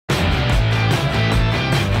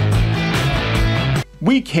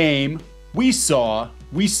We came, we saw,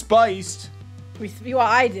 we spiced. Well,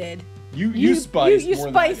 I did. You spiced You more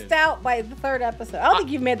than I did. spiced out by the third episode. I don't think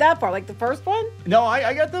you've made that far. Like the first one? No,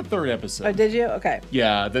 I got the third episode. Oh, did you? Okay.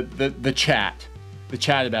 Yeah, the chat. The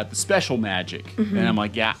chat about the special magic. And I'm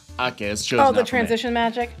like, yeah, okay, this show's not the for transition me.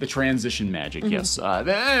 magic? The transition magic, yes.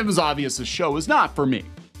 It was obvious the show was not for me.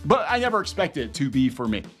 But I never expected it to be for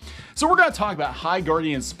me. So we're going to talk about High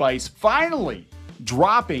Guardian Spice finally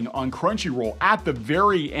dropping on Crunchyroll at the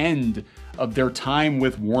very end of their time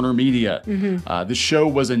with Warner Media. The show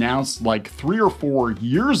was announced like 3 or 4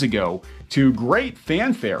 years ago to great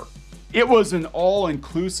fanfare. It was an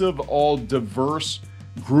all-inclusive, all-diverse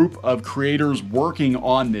group of creators working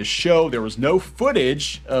on this show. There was no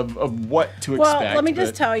footage of what to expect. Well, let me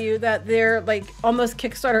just tell you that their like almost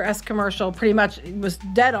Kickstarter-esque commercial pretty much was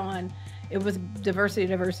dead on. It was diversity,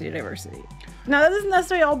 diversity, diversity. Now that isn't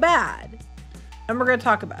necessarily all bad, and we're going to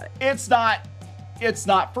talk about it. It's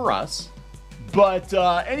not for us. But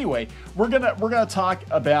anyway, we're gonna talk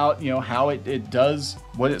about how it does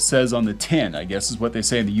what it says on the tin. I guess is what they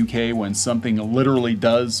say in the UK when something literally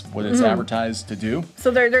does what it's advertised to do.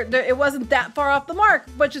 So it wasn't that far off the mark,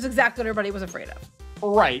 which is exactly what everybody was afraid of.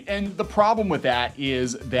 Right, and the problem with that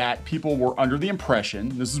is that people were under the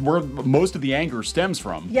impression, this is where most of the anger stems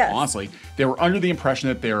from, honestly, they were under the impression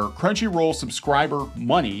that their Crunchyroll subscriber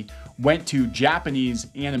money went to Japanese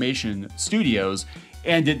animation studios,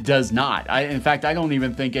 and it does not. In fact, I don't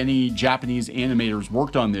even think any Japanese animators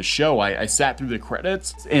worked on this show. I sat through the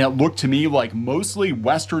credits, and it looked to me like mostly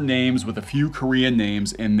Western names with a few Korean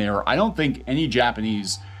names in there. I don't think any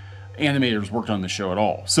Japanese animators worked on the show at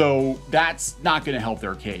all. So that's not going to help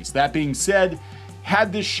their case. That being said,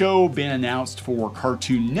 had this show been announced for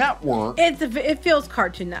Cartoon Network... It feels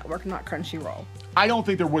Cartoon Network, not Crunchyroll. I don't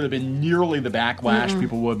think there would have been nearly the backlash.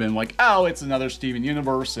 People would have been like, oh, it's another Steven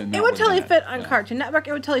Universe. And it would totally fit on Cartoon Network.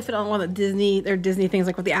 It would totally fit on one of their Disney things,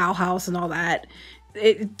 like with the Owl House and all that.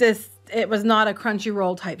 It was not a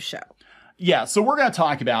Crunchyroll type show. Yeah, so we're going to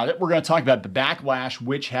talk about it. We're going to talk about the backlash,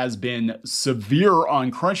 which has been severe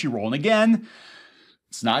on Crunchyroll. And again,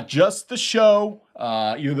 it's not just the show,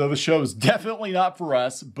 even though the show is definitely not for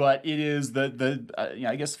us, but it is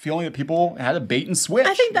I guess, feeling that people had a bait and switch.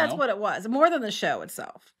 I think that's what it was, more than the show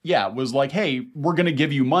itself. Yeah, it was like, hey, we're going to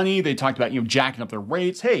give you money. They talked about, jacking up their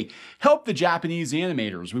rates. Hey, help the Japanese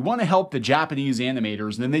animators. We want to help the Japanese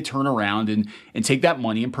animators. And then they turn around and take that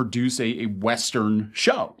money and produce a Western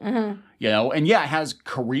show. And yeah, it has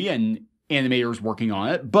Korean animators working on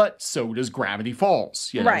it, but so does Gravity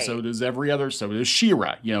Falls. Right. So does so does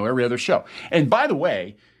She-Ra, every other show. And by the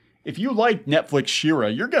way, if you like Netflix She-Ra,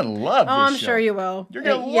 you're going to love this show. I'm sure you will. You're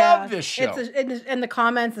going to love this show. In the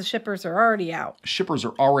comments, the shippers are already out. Shippers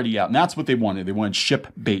are already out, and that's what they wanted. They wanted ship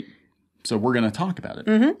bait. So we're going to talk about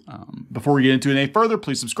it. Before we get into it any further,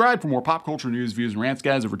 please subscribe for more pop culture news, views, and rants,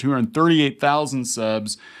 guys. Over 238,000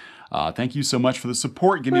 subs. Thank you so much for the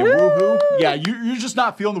support. Give me a woohoo. Yeah, you're just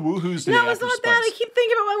not feeling the woohoos today. No, it's not that. I keep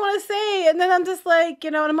thinking about what I want to say, and then I'm just like,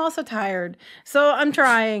 and I'm also tired. So I'm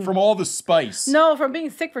trying. From all the spice. No, from being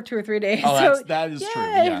sick for 2 or 3 days. Oh, that is true.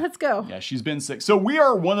 Yeah, let's go. Yeah, she's been sick. So we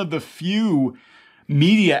are one of the few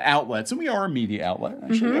media outlets, and we are a media outlet.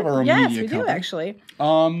 Actually, we have our own media company. Yes, we do, actually.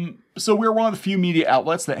 So we're one of the few media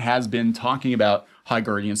outlets that has been talking about High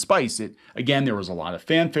Guardian Spice. Again, there was a lot of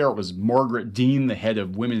fanfare. It was Margaret Dean, the head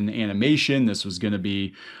of Women in Animation. This was going to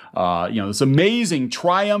be, this amazing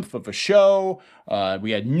triumph of a show.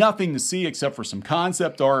 We had nothing to see except for some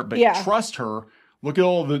concept art, but trust her. Look at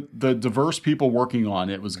all the diverse people working on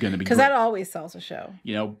it. Was going to be because that always sells a show.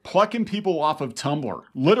 Plucking people off of Tumblr,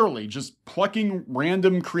 literally just plucking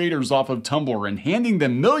random creators off of Tumblr and handing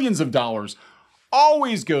them millions of dollars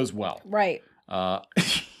always goes well. Right.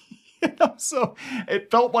 So it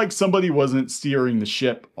felt like somebody wasn't steering the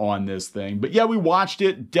ship on this thing. But yeah, we watched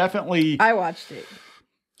it. Definitely. I watched it.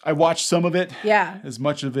 I watched some of it. Yeah. As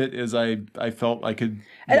much of it as I felt I could watch.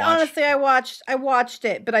 And honestly, I watched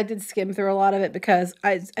it, but I did skim through a lot of it because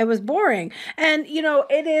it was boring. And,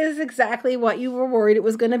 it is exactly what you were worried it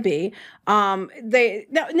was going to be. Now,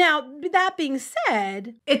 that being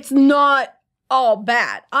said, it's not all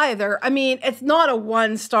bad either. I mean, it's not a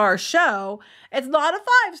 1-star show. It's not a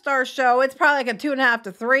 5-star show. It's probably like a 2.5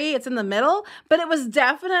 to 3. It's in the middle, but it was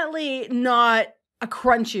definitely not a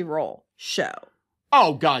Crunchyroll show.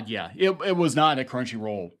 Oh God, yeah. It was not a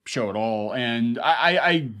Crunchyroll show at all. And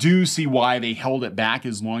I do see why they held it back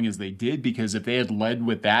as long as they did, because if they had led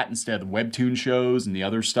with that instead of the webtoon shows and the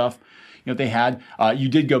other stuff, they had. You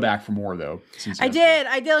did go back for more though. I did.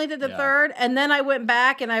 I only did the third, and then I went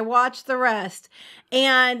back and I watched the rest.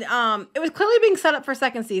 And it was clearly being set up for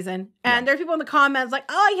second season. And there's people in the comments like,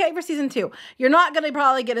 "Oh, I can't wait for season 2." You're not going to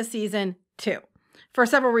probably get a season 2 for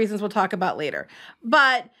several reasons we'll talk about later.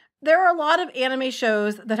 But there are a lot of anime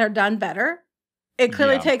shows that are done better. It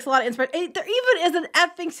clearly takes a lot of inspiration. There even is an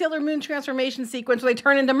effing Sailor Moon transformation sequence where they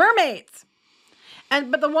turn into mermaids.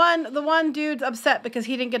 But the one dude's upset because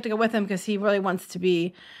he didn't get to go with him because he really wants to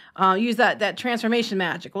be use that transformation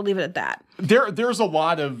magic. We'll leave it at that. There's a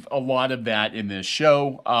lot of that in this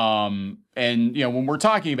show. And when we're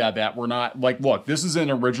talking about that, we're not like, look, this is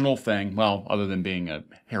an original thing. Well, other than being a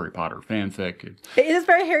Harry Potter fanfic. It is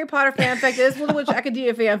very Harry Potter fanfic. It is Little Witch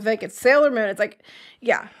Academia fanfic. It's Sailor Moon. It's like,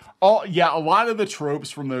 yeah. Oh, yeah, a lot of the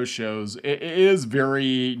tropes from those shows, it is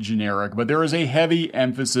very generic, but there is a heavy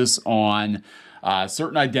emphasis on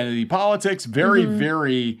certain identity politics, very,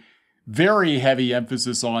 very heavy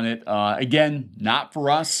emphasis on it. Again, not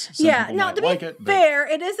for us. Now, to be fair,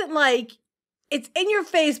 it isn't like it's in your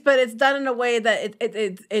face, but it's done in a way that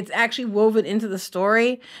it's actually woven into the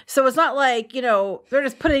story. So it's not like, they're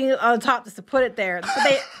just putting it on the top just to put it there. But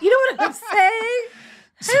they, you know what I'm saying?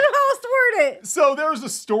 I don't know how else to word it. So there's a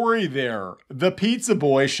story there. The pizza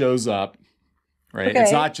boy shows up, right? Okay.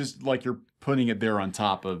 It's not just like you're putting it there on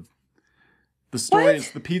top of. The story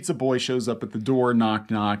is the pizza boy shows up at the door,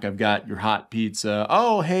 knock, knock. I've got your hot pizza.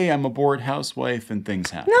 Oh, hey, I'm a bored housewife, and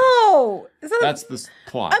things happen. No. That's the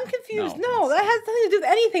plot. I'm confused. No, that has nothing to do with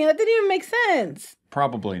anything. That didn't even make sense.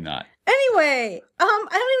 Probably not. Anyway, I don't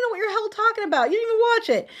even know what you're hell talking about. You didn't even watch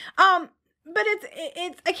it. But it's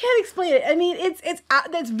I can't explain it. I mean,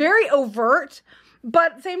 it's very overt,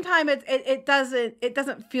 but at the same time, it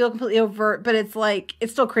doesn't feel completely overt, but it's like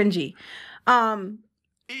it's still cringy.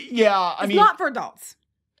 Yeah, it's not for adults.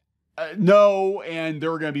 No, and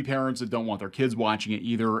there are going to be parents that don't want their kids watching it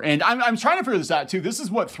either. And I'm trying to figure this out too. This is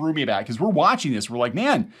what threw me back because we're watching this. We're like,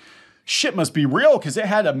 man, shit must be real because it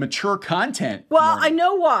had a mature content. Well, warning. I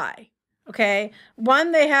know why. Okay,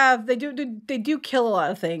 one, they do kill a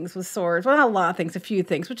lot of things with swords. Well, not a lot of things, a few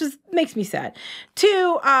things, which makes me sad.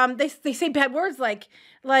 Two, they say bad words like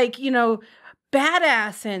badass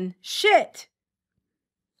and shit.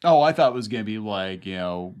 Oh, I thought it was gonna be like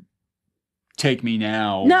take me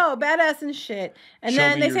now. No, badass and shit. And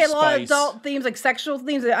then they say a lot of adult themes, like sexual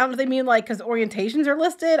themes. I don't know if they mean like because orientations are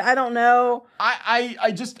listed. I don't know.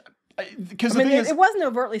 Because it wasn't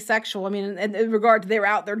overtly sexual. I mean, in regard to they were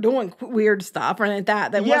out there doing weird stuff or anything like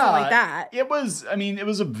that. That wasn't like that. It was. I mean, it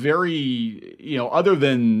was a very other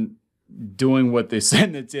than doing what they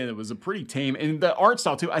said it's in, it was a pretty tame and the art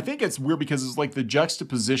style too. I think it's weird because it's like the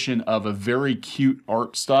juxtaposition of a very cute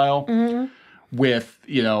art style. With,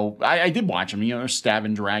 I did watch them, they're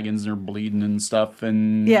stabbing dragons, they're bleeding and stuff,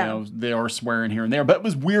 and, they are swearing here and there. But it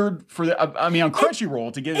was weird on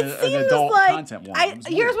Crunchyroll to get an adult content warning.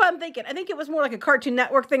 Here's what I'm thinking. I think it was more like a Cartoon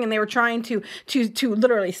Network thing, and they were trying to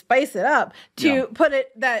literally spice it up to put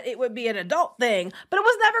it that it would be an adult thing. But it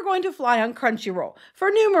was never going to fly on Crunchyroll for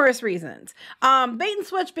numerous reasons. Bait and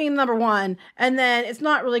switch being number one, and then it's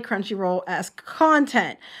not really Crunchyroll-esque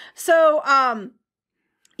content. So,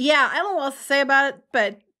 yeah, I don't know what else to say about it,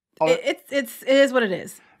 but it is what it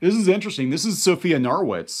is. This is interesting. This is Sophia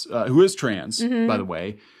Narwitz, who is trans, by the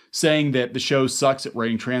way, saying that the show sucks at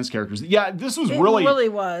writing trans characters. Yeah, this was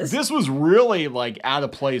This was really like out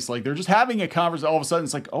of place. Like they're just having a conversation. All of a sudden,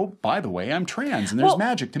 it's like, oh, by the way, I'm trans, and there's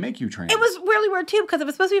magic to make you trans. It was really weird too because it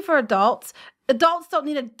was supposed to be for adults. Adults don't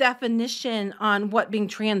need a definition on what being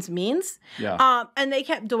trans means. Yeah. And they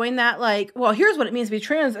kept doing that like, well, here's what it means to be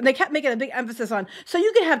trans. And they kept making a big emphasis on, so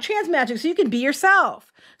you can have trans magic, so you can be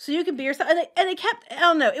yourself. So you can be yourself. And it kept, I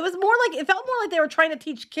don't know, it felt more like they were trying to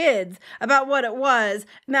teach kids about what it was,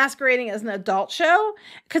 masquerading as an adult show.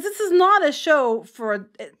 Because this is not a show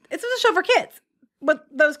it's a show for kids with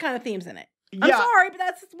those kind of themes in it. I'm sorry, but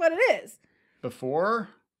that's what it is. Before,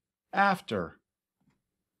 after.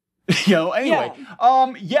 Anyway,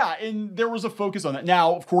 and there was a focus on that.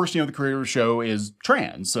 Now, of course, the creator of the show is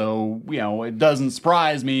trans, so, it doesn't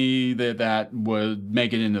surprise me that would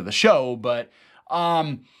make it into the show, but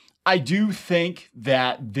I do think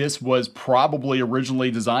that this was probably originally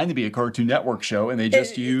designed to be a Cartoon Network show, and they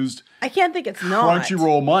just used I can't think it's not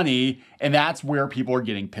Crunchyroll money, and that's where people are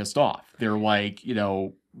getting pissed off. They're like,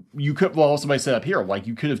 you could, somebody said up here, like,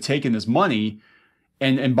 you could have taken this money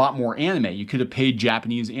and bought more anime. You could have paid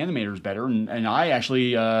Japanese animators better. And I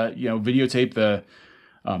actually, videotaped the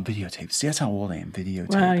videotape. See, that's how old I am.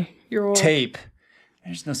 Videotape. Wow, you're old. Tape.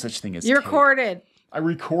 There's no such thing as You tape. recorded. I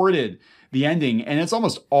recorded the ending, and it's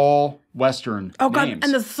almost all Western names.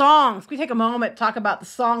 And the songs. Can we take a moment to talk about the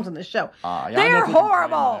songs on the show? They're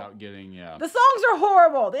horrible. The songs are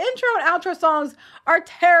horrible. The intro and outro songs are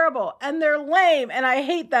terrible, and they're lame, and I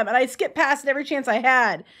hate them, and I skip past it every chance I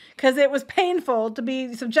had because it was painful to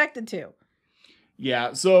be subjected to.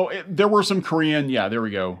 Yeah, so there were some Korean, there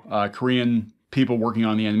we go, Korean people working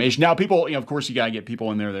on the animation. Now, people, of course, you got to get people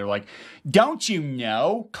in there. They're like, don't you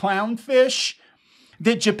know, Clownfish,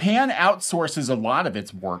 that Japan outsources a lot of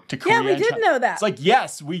its work to Korea? Yeah, we did know that. It's like,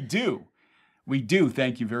 yes, we do. We do.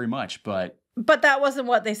 Thank you very much. But that wasn't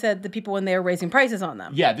what they said, the people, when they were raising prices on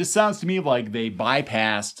them. Yeah, this sounds to me like they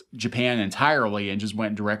bypassed Japan entirely and just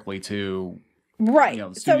went directly to... Right.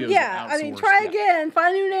 So, yeah, I mean, try again,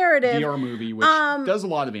 find a new narrative. VR movie, which does a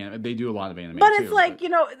lot of anime. They do a lot of anime, but it's too, like, the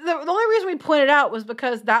only reason we pointed out was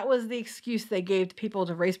because that was the excuse they gave to people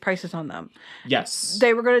to raise prices on them. Yes.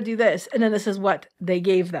 They were going to do this, and then this is what they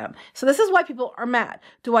gave them. So this is why people are mad.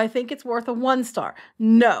 Do I think it's worth a 1 star?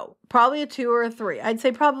 No. Probably a 2 or a 3. I'd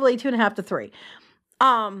say probably 2.5 to 3.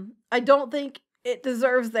 I don't think it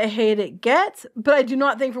deserves the hate it gets, but I do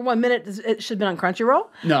not think for 1 minute it should have been on Crunchyroll.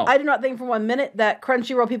 No. I do not think for 1 minute that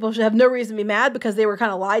Crunchyroll people should have no reason to be mad because they were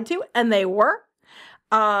kind of lied to, and they were.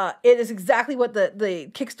 It is exactly what the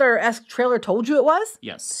Kickstarter-esque trailer told you it was.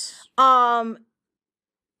 Yes. And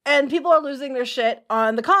people are losing their shit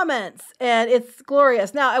on the comments, and it's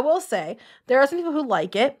glorious. Now, I will say, there are some people who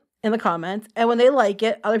like it in the comments, and when they like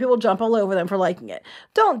it, other people jump all over them for liking it.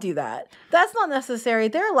 Don't do that. That's not necessary.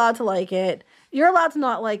 They're allowed to like it. You're allowed to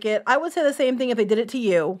not like it. I would say the same thing if they did it to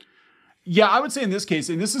you. Yeah, I would say in this case,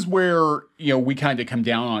 and this is where, we kind of come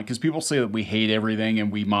down on it, because people say that we hate everything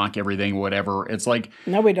and we mock everything, whatever. It's like...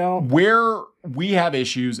 No, we don't. Where we have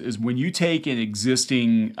issues is when you take an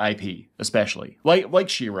existing IP, especially, like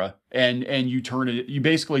She-Ra, and you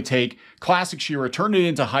basically take classic She-Ra, turn it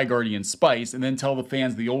into High Guardian Spice, and then tell the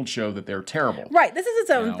fans of the old show that they're terrible. Right, this is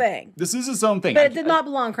its own thing. This is its own thing. But it did not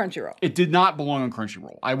belong on Crunchyroll. It did not belong on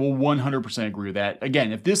Crunchyroll. I will 100% agree with that.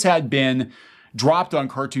 Again, if this had been dropped on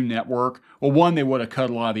Cartoon Network, well, 1, they would have cut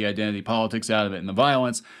a lot of the identity politics out of it and the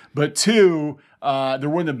violence, but 2, there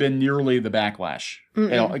wouldn't have been nearly the backlash,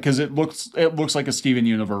 because it looks like a Steven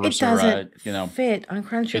Universe. It doesn't fit on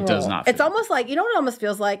Crunchyroll. It does not fit. It's almost like, what it almost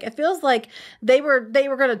feels like? It feels like they were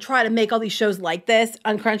going to try to make all these shows like this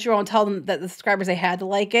on Crunchyroll and tell them that the subscribers, they had to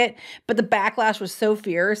like it, but the backlash was so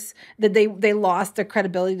fierce that they lost their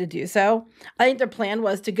credibility to do so. I think their plan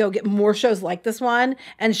was to go get more shows like this one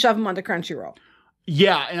and shove them onto Crunchyroll.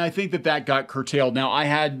 Yeah, and I think that got curtailed. Now, I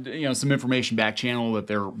had some information back channel that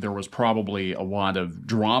there was probably a lot of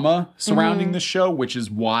drama surrounding this show, which is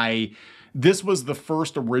why this was the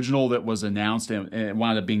first original that was announced, and it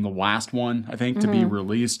wound up being the last one, I think, to be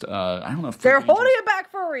released. I don't know if they're holding it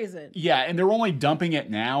back for a reason. Yeah, and they're only dumping it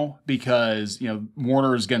now because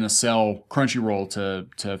Warner is going to sell Crunchyroll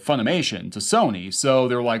to Funimation, to Sony. So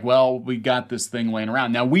they're like, well, we got this thing laying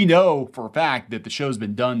around. Now we know for a fact that the show's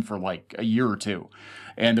been done for like a year or two,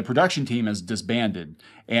 and the production team has disbanded.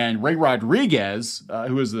 And Ray Rodriguez,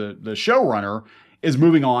 who is the showrunner, is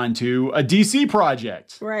moving on to a DC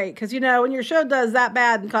project. Right, because when your show does that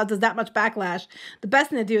bad and causes that much backlash, the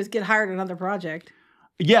best thing to do is get hired on another project.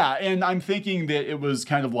 Yeah, and I'm thinking that it was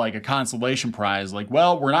kind of like a consolation prize. Like,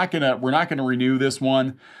 well, we're not gonna renew this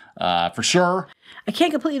one for sure. I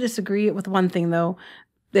can't completely disagree with one thing though.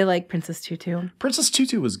 They like Princess Tutu. Princess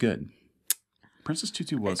Tutu was good. Princess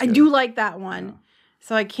Tutu was good. I do like that one. Yeah.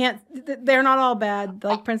 So I can't. They're not all bad.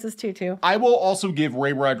 Like Princess Tutu. I will also give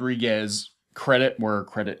Ray Rodriguez credit where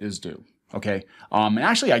credit is due. Okay. And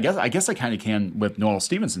actually, I guess I kind of can with Noel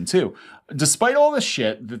Stevenson too. Despite all the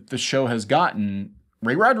shit that the show has gotten,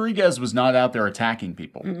 Ray Rodriguez was not out there attacking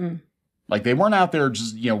people. Like, they weren't out there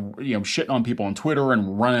just, shitting on people on Twitter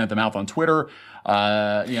and running at the mouth on Twitter.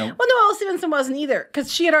 Well, Noelle Stevenson wasn't either,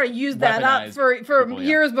 because she had already used that up for people,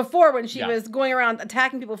 years before when she was going around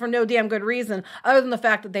attacking people for no damn good reason other than the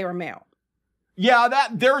fact that they were male. Yeah,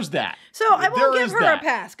 there's that. So I won't give her a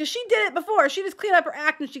pass, because she did it before. She just cleaned up her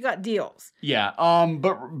act and she got deals. Yeah,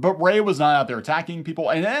 but Ray was not out there attacking people,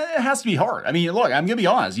 and it has to be hard. I mean, look, I'm gonna be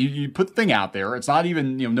honest. You put the thing out there. It's not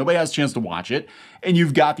even, nobody has a chance to watch it, and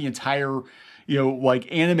you've got the entire,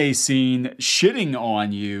 anime scene shitting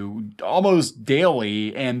on you almost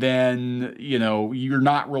daily, and then, you're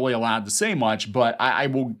not really allowed to say much, but I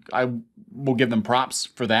will give them props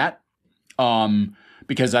for that.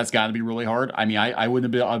 because that's got to be really hard. I mean, I wouldn't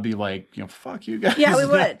have been, I'd be like, fuck you guys. Yeah, we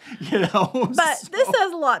would. But so. This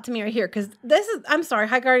says a lot to me right here, because this is, I'm sorry,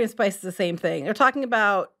 High Guardian Spice is the same thing. They're talking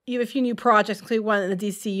about, you have a few new projects, including one in the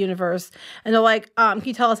DC universe, and they're like, can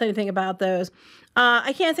you tell us anything about those?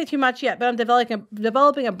 I can't say too much yet, but I'm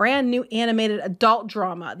developing a brand new animated adult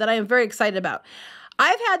drama that I am very excited about.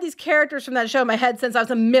 I've had these characters from that show in my head since I was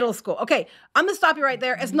in middle school. Okay, I'm gonna stop you right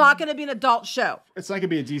there. It's not gonna be an adult show. It's not gonna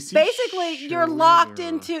be a DC Basically, show you're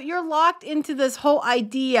locked into this whole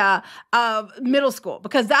idea of middle school,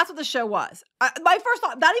 because that's what the show was. My first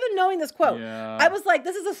thought, not even knowing this quote, I was like,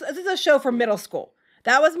 this is a show for middle school.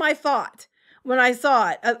 That was my thought when I saw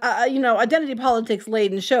it. Identity politics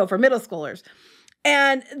laden show for middle schoolers.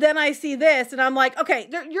 And then I see this and I'm like, okay,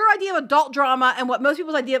 your idea of adult drama and what most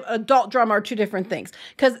people's idea of adult drama are two different things.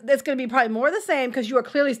 Because it's going to be probably more the same because you are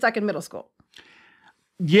clearly stuck in middle school.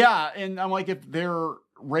 Yeah. And I'm like, if they're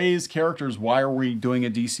Ray's characters, why are we doing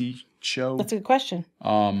a DC show? That's a good question.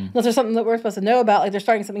 Unless there's something that we're supposed to know about, like they're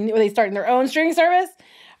starting something new. Are they starting their own streaming service?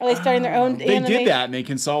 Are they starting their own animation? They did that and they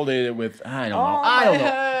consolidated with, I don't know. I don't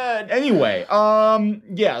know. Anyway,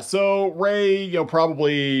 so Ray,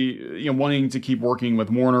 probably, wanting to keep working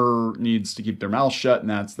with Warner needs to keep their mouth shut, and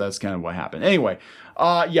that's kind of what happened. Anyway,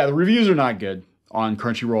 the reviews are not good on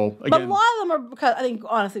Crunchyroll. Again, but a lot of them are because, I think,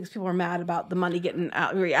 honestly, because people are mad about the money getting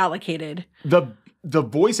reallocated. The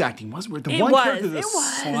voice acting was weird. Character, the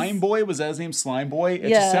Slime Boy, was that his name? Slime Boy? It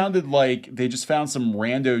just sounded like they just found some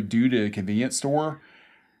rando dude at a convenience store,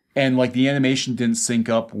 and like the animation didn't sync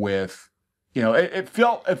up with... it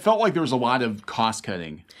felt like there was a lot of cost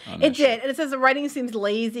cutting. It did. And it says the writing seems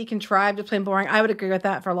lazy, contrived, just plain boring. I would agree with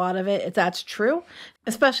that for a lot of it. That's true.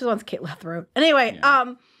 Especially once Kate left the room. Anyway,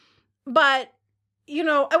 but,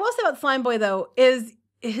 I will say about Slime Boy, though, is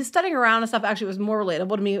his studying around and stuff actually was more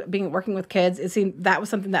relatable to me working with kids. It seemed that was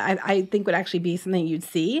something that I think would actually be something you'd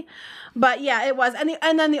see. But yeah, it was.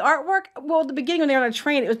 And then the artwork, well, at the beginning when they were on a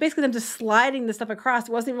train, it was basically them just sliding the stuff across.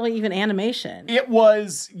 It wasn't really even animation. It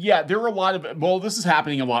was, there were a lot of, this is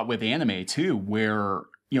happening a lot with anime too, where,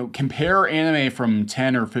 compare anime from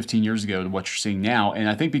 10 or 15 years ago to what you're seeing now. And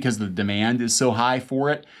I think because the demand is so high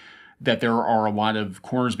for it, that there are a lot of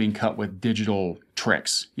corners being cut with digital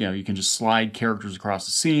tricks. You can just slide characters across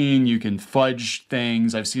the scene. You can fudge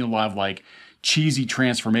things. I've seen a lot of like cheesy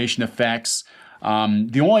transformation effects.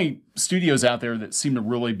 The only studios out there that seem to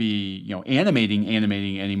really be,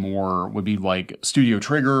 animating anymore would be like Studio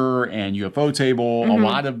Trigger and UFO Table. Mm-hmm. A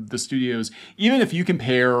lot of the studios, even if you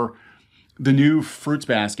compare the new Fruits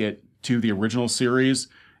Basket to the original series,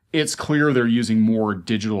 it's clear they're using more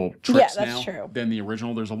digital tricks now than the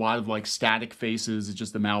original. There's a lot of like static faces. It's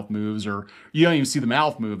just the mouth moves, or you don't even see the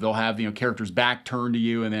mouth move. They'll have, characters back turned to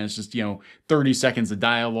you, and then it's just, 30 seconds of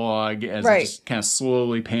dialogue as it just kind of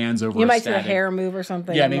slowly pans over. You might see the hair move or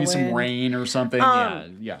something. Yeah, maybe some rain or something.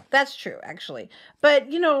 Yeah. That's true, actually. But,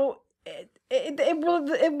 it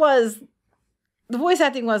was, the voice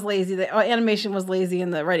acting was lazy, the animation was lazy,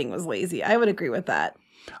 and the writing was lazy. I would agree with that.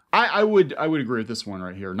 I would agree with this one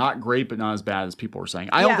right here. Not great, but not as bad as people are saying.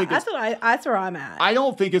 I don't think that's where I'm at. I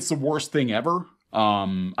don't think it's the worst thing ever. I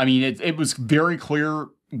mean, it was very clear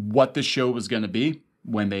what this show was going to be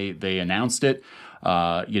when they announced it.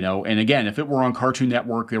 And again, if it were on Cartoon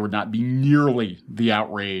Network, there would not be nearly the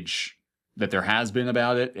outrage that there has been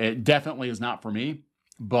about it. It definitely is not for me,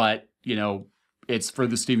 but it's for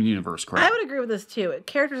the Steven Universe, correct? I would agree with this too.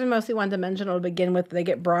 Characters are mostly one-dimensional to begin with. They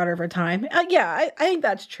get broader over time. I think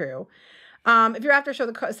that's true. If you're after a show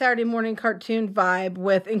the Saturday morning cartoon vibe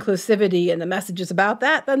with inclusivity and the messages about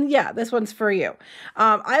that, then yeah, this one's for you.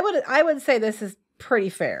 I would say this is pretty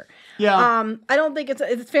fair. Yeah. I don't think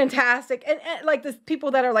it's fantastic. And like the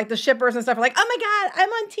people that are like the shippers and stuff are like, oh my God, I'm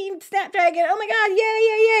on Team Snapdragon. Oh my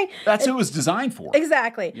God, yay. That's who it was designed for.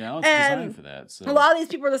 Exactly. It's designed for that. So. A lot of these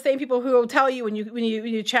people are the same people who will tell you when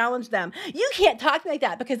you challenge them, you can't talk to me like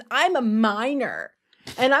that because I'm a minor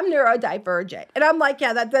and I'm neurodivergent. And I'm like,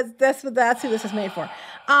 yeah, that's who this is made for.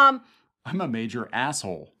 I'm a major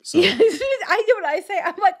asshole. So I do what I say.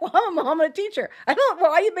 I'm like, well, I'm a mom and a teacher. I don't know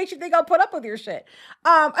why it makes you think I'll put up with your shit.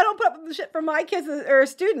 I don't put up with the shit from my kids or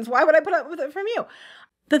students. Why would I put up with it from you?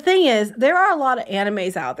 The thing is, there are a lot of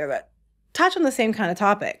animes out there that touch on the same kind of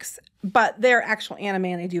topics, but they're actual anime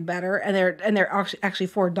and they do better, and they're actually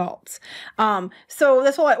for adults. So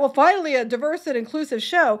this whole finally a diverse and inclusive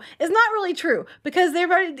show is not really true because the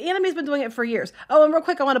anime's been doing it for years. Oh, and real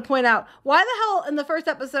quick, I want to point out why the hell in the first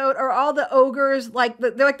episode are all the ogres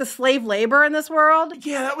they're like the slave labor in this world?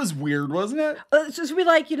 Yeah, that was weird, wasn't it? It's just be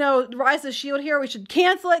like Rise of the Shield here. We should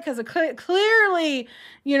cancel it because clearly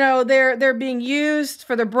they're being used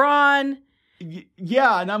for their brawn.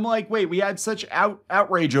 Yeah, and I'm like, wait, we had such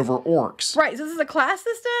outrage over orcs. Right, so this is a class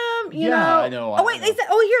system, you know? I know. Oh, wait, they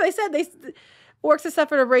said orcs have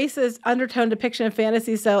suffered a racist undertone depiction of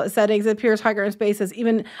fantasy settings that appears higher in spaces,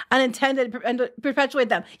 even unintended, and to perpetuate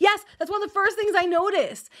them. Yes, that's one of the first things I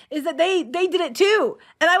noticed, is that they did it too.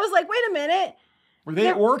 And I was like, wait a minute. Were they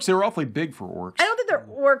orcs? They were awfully big for orcs. I don't think they're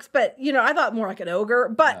orcs, but, I thought more like an ogre.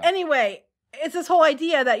 But anyway, it's this whole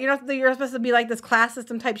idea that you're supposed to be like this class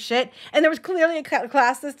system type shit. And there was clearly a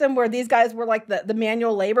class system where these guys were like the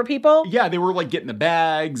manual labor people. Yeah, they were like getting the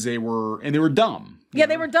bags. They were dumb. Yeah,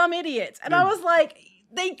 they were dumb idiots. And I was like,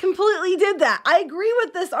 they completely did that. I agree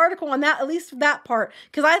with this article on that, at least that part,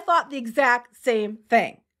 because I thought the exact same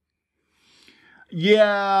thing.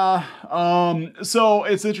 Yeah. So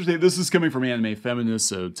it's interesting. This is coming from anime feminists,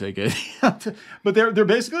 so take it. But they're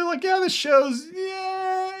basically like, yeah, this show's,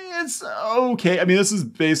 it's okay. I mean, this is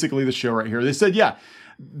basically the show right here. They said, yeah,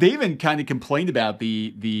 they even kind of complained about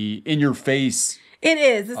the in your face. It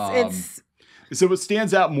is. It's So what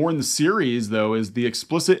stands out more in the series, though, is the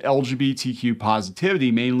explicit LGBTQ positivity,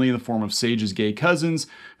 mainly in the form of Sage's gay cousins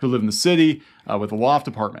who live in the city with a loft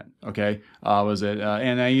apartment. Okay, was it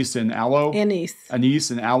Anais and Aloe? Anais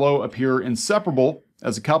and Aloe appear inseparable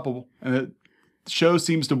as a couple, and the show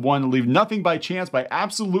seems to want to leave nothing by chance by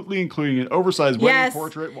absolutely including an oversized wedding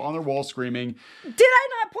portrait on their wall, screaming, "Did I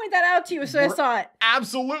not point that out to you?" So I saw it.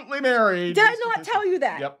 Absolutely married. Did I not tell you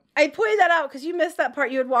that? Yep. I pointed that out because you missed that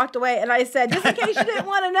part. You had walked away, and I said, just in case you didn't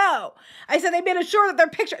want to know, I said they made sure that their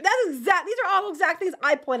picture. These are all exact things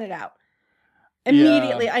I pointed out.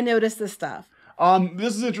 Immediately, I noticed this stuff.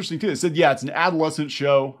 This is interesting too. They said, yeah, it's an adolescent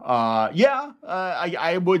show.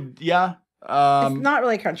 I would, yeah. It's not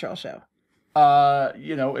really a Crunchyroll show.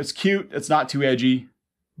 It's cute. It's not too edgy.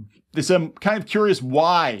 They said, I'm kind of curious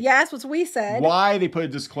why. Yeah, that's what we said. Why they put a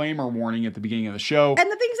disclaimer warning at the beginning of the show. And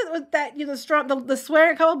the things that the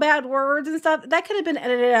swearing, a couple bad words and stuff, that could have been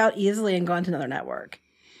edited out easily and gone to another network.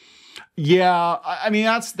 Yeah, I mean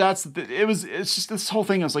it's just this whole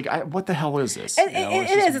thing. I was like, what the hell is this? It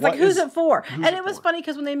is. It's like, who's it for? And it was funny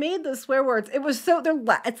because when they made those swear words, it was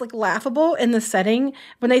it's like laughable in the setting.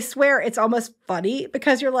 When they swear, it's almost funny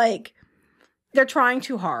because you're like, they're trying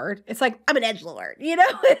too hard. It's like, I'm an edgelord,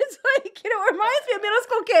 It's like, it reminds me of middle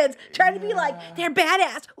school kids trying to be like, they're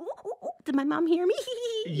badass. Ooh, ooh, ooh, did my mom hear me?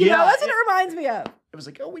 That's what it reminds me of. It was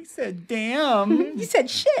like, oh, we said damn. You said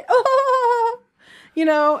shit. Oh,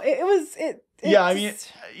 I mean,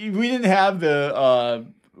 we didn't have the,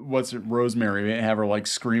 Rosemary. We didn't have her like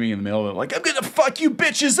screaming in the middle of it, like, I'm gonna fuck you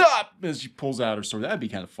bitches up as she pulls out her sword. That'd be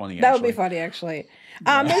kind of funny. That would be funny, actually.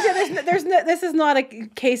 This is not a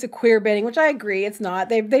case of queer baiting, which I agree. It's not.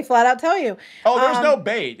 They flat out tell you. Oh, there's no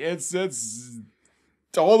bait. It's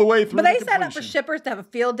all the way through. But they set up for shippers to have a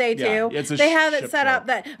field day too. Yeah, they have it set up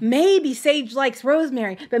that maybe Sage likes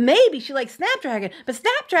Rosemary, but maybe she likes Snapdragon. But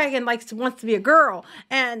Snapdragon wants to be a girl,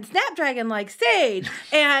 and Snapdragon likes Sage,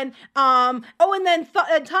 and and then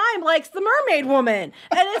Time likes the mermaid woman,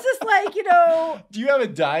 and it's just like Do you have a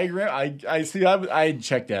diagram? I see. I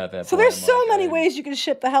checked out that. So there's so many ways you can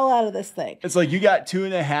ship the hell out of this thing. It's like you got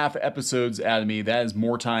 2.5 episodes out of me. That is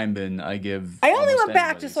more time than I give. I only went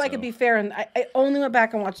back just so I could be fair, and I only went back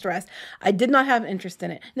and watched the rest. I did not have an interest in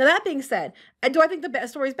it. Now, that being said, do I think the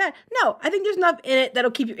story is bad? No, I think there's enough in it that'll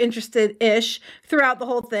keep you interested-ish throughout the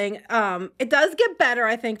whole thing. It does get better,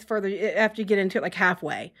 I think, further after you get into it, like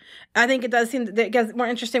halfway. I think it does seem that it gets more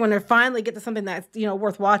interesting when they finally get to something that's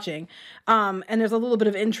worth watching. And there's a little bit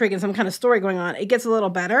of intrigue and some kind of story going on. It gets a little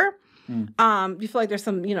better. You feel like there's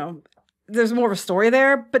some, there's more of a story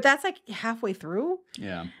there, but that's like halfway through.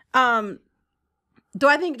 Yeah. Do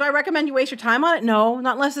I recommend you waste your time on it? No,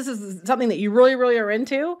 not unless this is something that you really, really are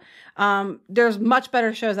into. There's much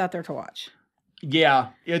better shows out there to watch. Yeah,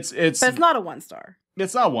 but it's not a 1-star.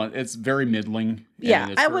 It's not one. It's very middling.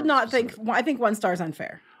 Yeah, I would not think. I think 1 star is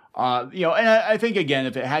unfair. And I think again,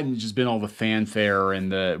 if it hadn't just been all the fanfare and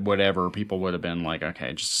the whatever, people would have been like,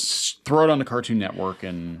 okay, just throw it on the Cartoon Network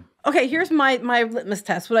and. Okay, here's my litmus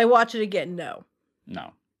test. Would I watch it again? No.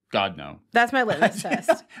 No. God, no. That's my litmus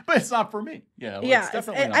test. But it's not for me. Yeah, it's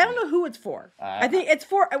definitely not. I don't know who it's for. I think it's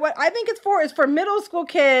for what I think it's for is for middle school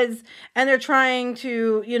kids, and they're trying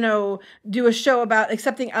to, do a show about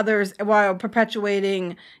accepting others while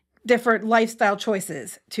perpetuating different lifestyle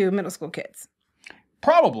choices to middle school kids.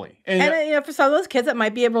 Probably. And for some of those kids, that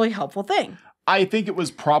might be a really helpful thing. I think it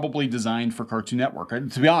was probably designed for Cartoon Network.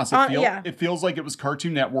 To be honest, it feels like it was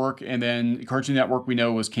Cartoon Network, and then Cartoon Network we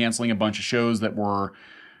know was canceling a bunch of shows that were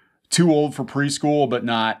too old for preschool, but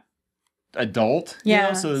not adult.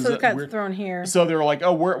 Yeah, so it got thrown here. So they were like,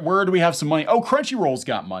 oh, where do we have some money? Oh, Crunchyroll's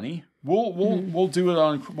got money. We'll do it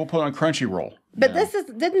on. We'll put it on Crunchyroll. But this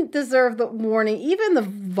didn't deserve the warning. Even the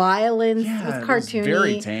violence was cartoony. It was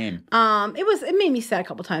very tame. It made me sad a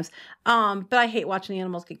couple times. But I hate watching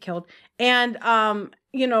animals get killed. And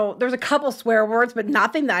there's a couple swear words, but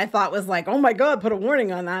nothing that I thought was like, oh my God, put a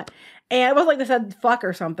warning on that. And it wasn't like they said fuck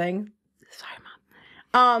or something. Sorry,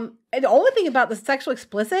 Mom. And the only thing about the sexually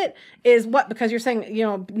explicit is what? Because you're saying,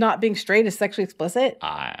 not being straight is sexually explicit?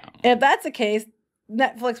 And if that's the case,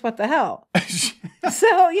 Netflix, what the hell?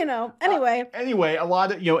 So, anyway. Anyway, a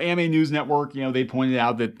lot of, Anime News Network, they pointed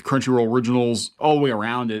out that Crunchyroll Originals, all the way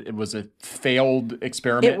around it was a failed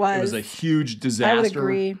experiment. It was a huge disaster. I would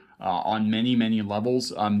agree. On many, many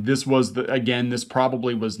levels. This was, this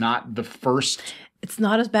probably was not the first. It's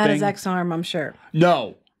not as bad as X-Arm, I'm sure.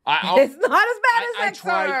 No. It's not as bad as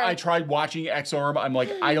X-Arm. I tried watching X-Arm. I'm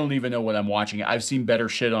like, I don't even know what I'm watching. I've seen better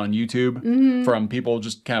shit on YouTube from people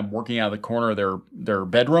just kind of working out of the corner of their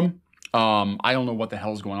bedroom. I don't know what the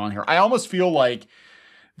hell's going on here. I almost feel like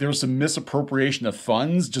there's some misappropriation of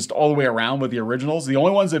funds just all the way around with the originals. The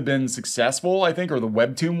only ones that have been successful, I think, are the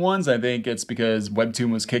Webtoon ones. I think it's because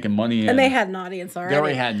Webtoon was kicking money in. And they had an audience already. They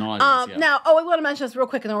already had an audience, yeah. Now, I want to mention this real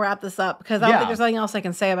quick and I'll wrap this up because I don't think there's anything else I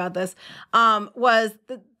can say about this.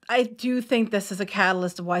 I do think this is a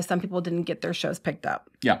catalyst of why some people didn't get their shows picked up.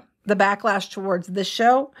 Yeah. The backlash towards this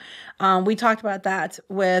show. We talked about that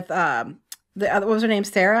with, what was her name,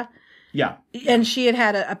 Sarah? Yeah. And she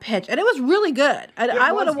had a pitch. And it was really good.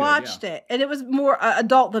 I would have watched it. And it was more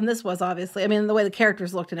adult than this was, obviously. I mean, the way the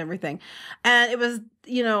characters looked and everything. And it was,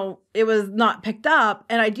 it was not picked up.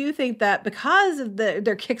 And I do think that because of their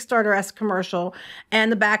Kickstarter-esque commercial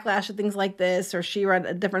and the backlash of things like this or She-Ra,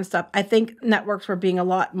 different stuff, I think networks were being a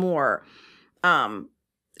lot more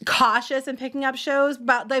cautious in picking up shows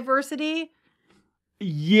about diversity.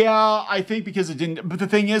 Yeah, I think because it didn't. But the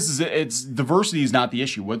thing is it's diversity is not the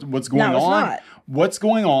issue. What's going on? Not. What's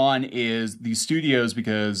going on is these studios,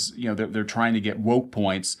 because they're trying to get woke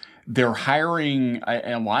points. They're hiring,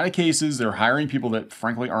 in a lot of cases, they're hiring people that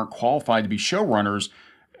frankly aren't qualified to be showrunners.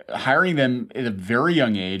 Hiring them at a very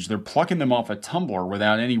young age, they're plucking them off a Tumblr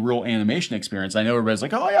without any real animation experience. I know everybody's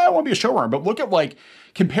like, oh yeah, I want to be a showrunner, but look at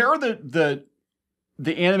compare the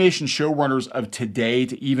animation showrunners of today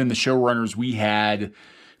to even the showrunners we had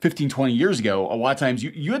 15, 20 years ago. A lot of times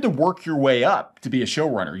you had to work your way up to be a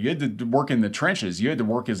showrunner. You had to work in the trenches. You had to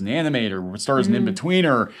work as an animator, start as an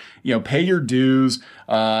in-betweener, pay your dues.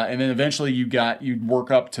 And then eventually you'd work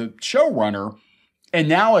up to showrunner. And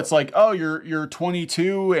now it's like, oh, you're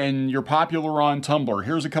 22 and you're popular on Tumblr.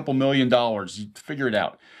 Here's a couple $1 million. You figure it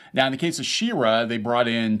out. Now, in the case of She-Ra, they brought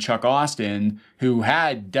in Chuck Austin, who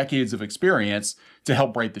had decades of experience to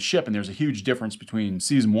help right the ship. And there's a huge difference between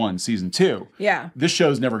season 1 and season 2. Yeah. This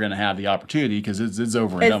show's never going to have the opportunity because it's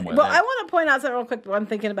over and done with. Well, I want to point out something real quick. I'm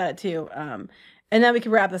thinking about it too. And then we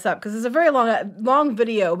can wrap this up because it's a very long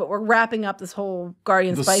video, but we're wrapping up this whole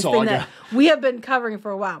Guardian Spice thing that we have been covering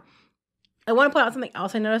for a while. I want to point out something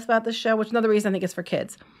else I noticed about this show, which is another reason I think it's for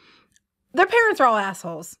kids. Their parents are all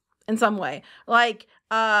assholes in some way. Like,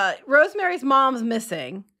 Rosemary's mom's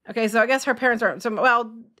missing. Okay, so I guess her parents aren't.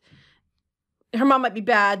 Her mom might be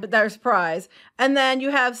bad, but they're a surprise. And then you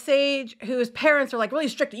have Sage, whose parents are like really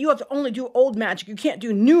strict. You have to only do old magic. You can't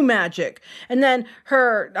do new magic. And then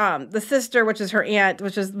her, the sister, which is her aunt,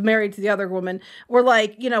 which is married to the other woman, were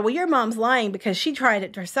like, well, your mom's lying because she tried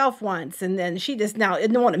it herself once. And then she just now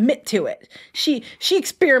didn't want to admit to it. She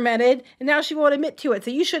experimented and now she won't admit to it.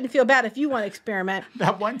 So you shouldn't feel bad if you want to experiment.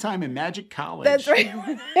 That one time in Magic College. That's right.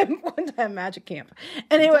 One time Magic Camp.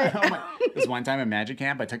 Anyway. This one time in Magic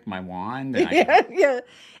Camp, I took my wand. And yeah.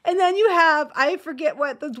 And then you have, I forget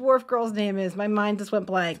what the dwarf girl's name is. My mind just went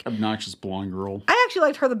blank. Obnoxious blonde girl. I actually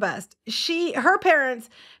liked her the best. Her parents,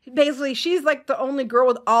 basically, she's like the only girl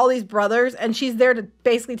with all these brothers, and she's there to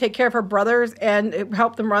basically take care of her brothers and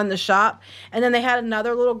help them run the shop. And then they had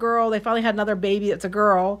another little girl. They finally had another baby that's a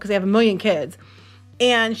girl because they have 1 million kids.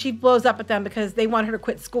 And she blows up at them because they want her to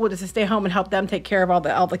quit school just to stay home and help them take care of all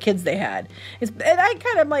the kids they had. And I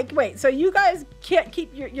kind of like, wait, so you guys can't keep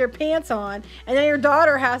your pants on, and then your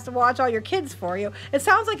daughter has to watch all your kids for you. It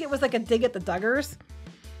sounds like it was like a dig at the Duggars.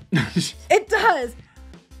 It does.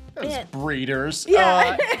 Those breeders.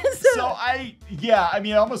 Yeah.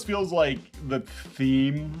 It almost feels like the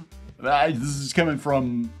theme. This is coming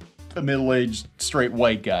from a middle-aged straight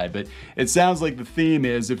white guy, but it sounds like the theme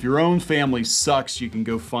is if your own family sucks, you can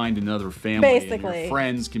go find another family. Basically. And your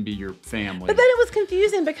friends can be your family. But then it was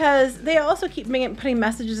confusing because they also keep putting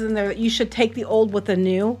messages in there that you should take the old with the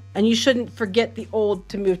new, and you shouldn't forget the old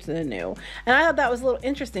to move to the new. And I thought that was a little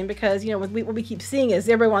interesting because, you know, what we keep seeing is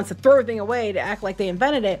everybody wants to throw everything away to act like they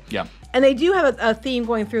invented it. Yeah. And they do have a theme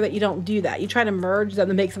going through that you don't do that. You try to merge them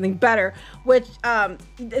to make something better, which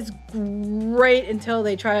is great until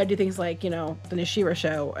they try to do things like, you know, the Nishira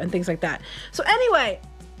show and things like that. So anyway,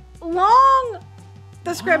 long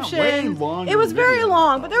description. Wow, it was very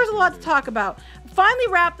long, but there was a lot to talk about. Finally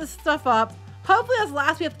wrap this stuff up. Hopefully that's the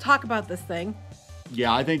last we have to talk about this thing.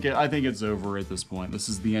 Yeah, I think it's over at this point. This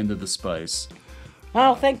is the end of the spice.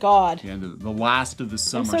 Oh, thank God. The end of the last of the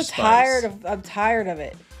summer spice. I'm tired of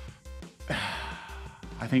it.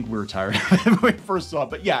 I think we were tired of it when we first saw it,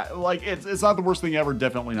 but yeah, like it's not the worst thing ever.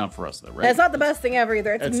 Definitely not for us though, right? It's not the best thing ever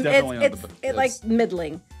either. It's definitely not it's like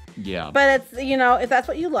middling. Yeah. But it's, you know, if that's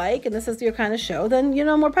what you like and this is your kind of show, then, you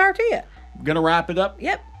know, more power to you. I'm gonna wrap it up.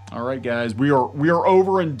 Yep. All right, guys, we are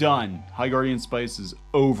over and done. High Guardian Spice is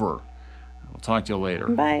over. We'll talk to you later.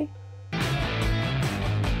 Bye.